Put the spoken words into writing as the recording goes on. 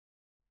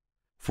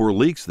For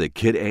leaks that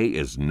Kit A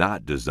is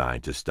not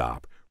designed to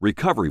stop,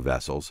 recovery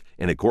vessels,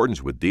 in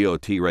accordance with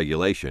DOT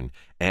regulation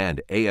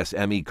and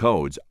ASME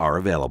codes, are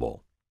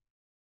available.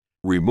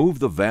 Remove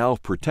the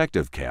valve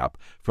protective cap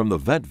from the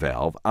vent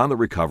valve on the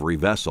recovery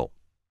vessel.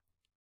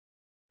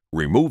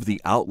 Remove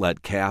the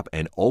outlet cap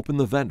and open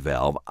the vent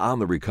valve on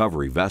the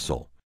recovery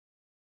vessel.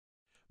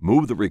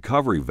 Move the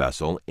recovery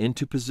vessel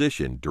into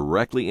position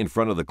directly in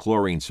front of the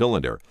chlorine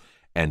cylinder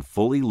and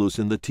fully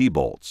loosen the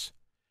T-bolts.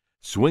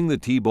 Swing the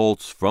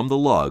T-bolts from the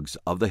lugs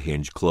of the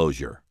hinge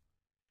closure.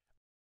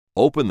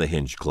 Open the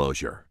hinge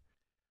closure.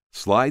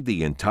 Slide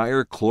the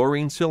entire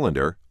chlorine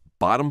cylinder,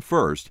 bottom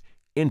first,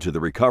 into the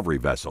recovery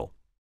vessel.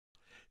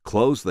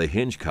 Close the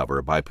hinge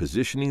cover by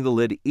positioning the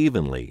lid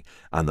evenly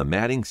on the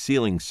matting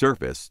sealing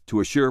surface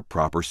to assure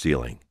proper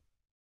sealing.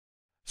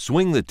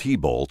 Swing the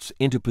T-bolts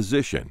into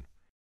position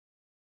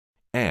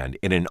and,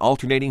 in an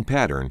alternating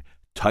pattern,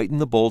 tighten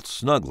the bolts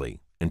snugly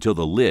until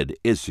the lid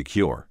is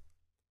secure.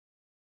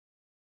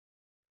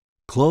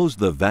 Close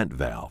the vent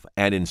valve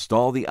and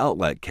install the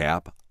outlet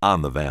cap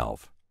on the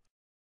valve.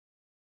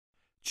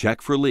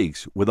 Check for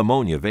leaks with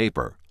ammonia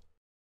vapor.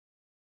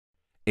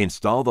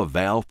 Install the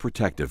valve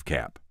protective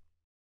cap.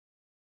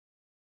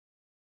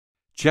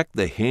 Check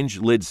the hinge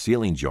lid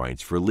sealing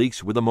joints for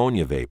leaks with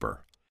ammonia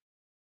vapor.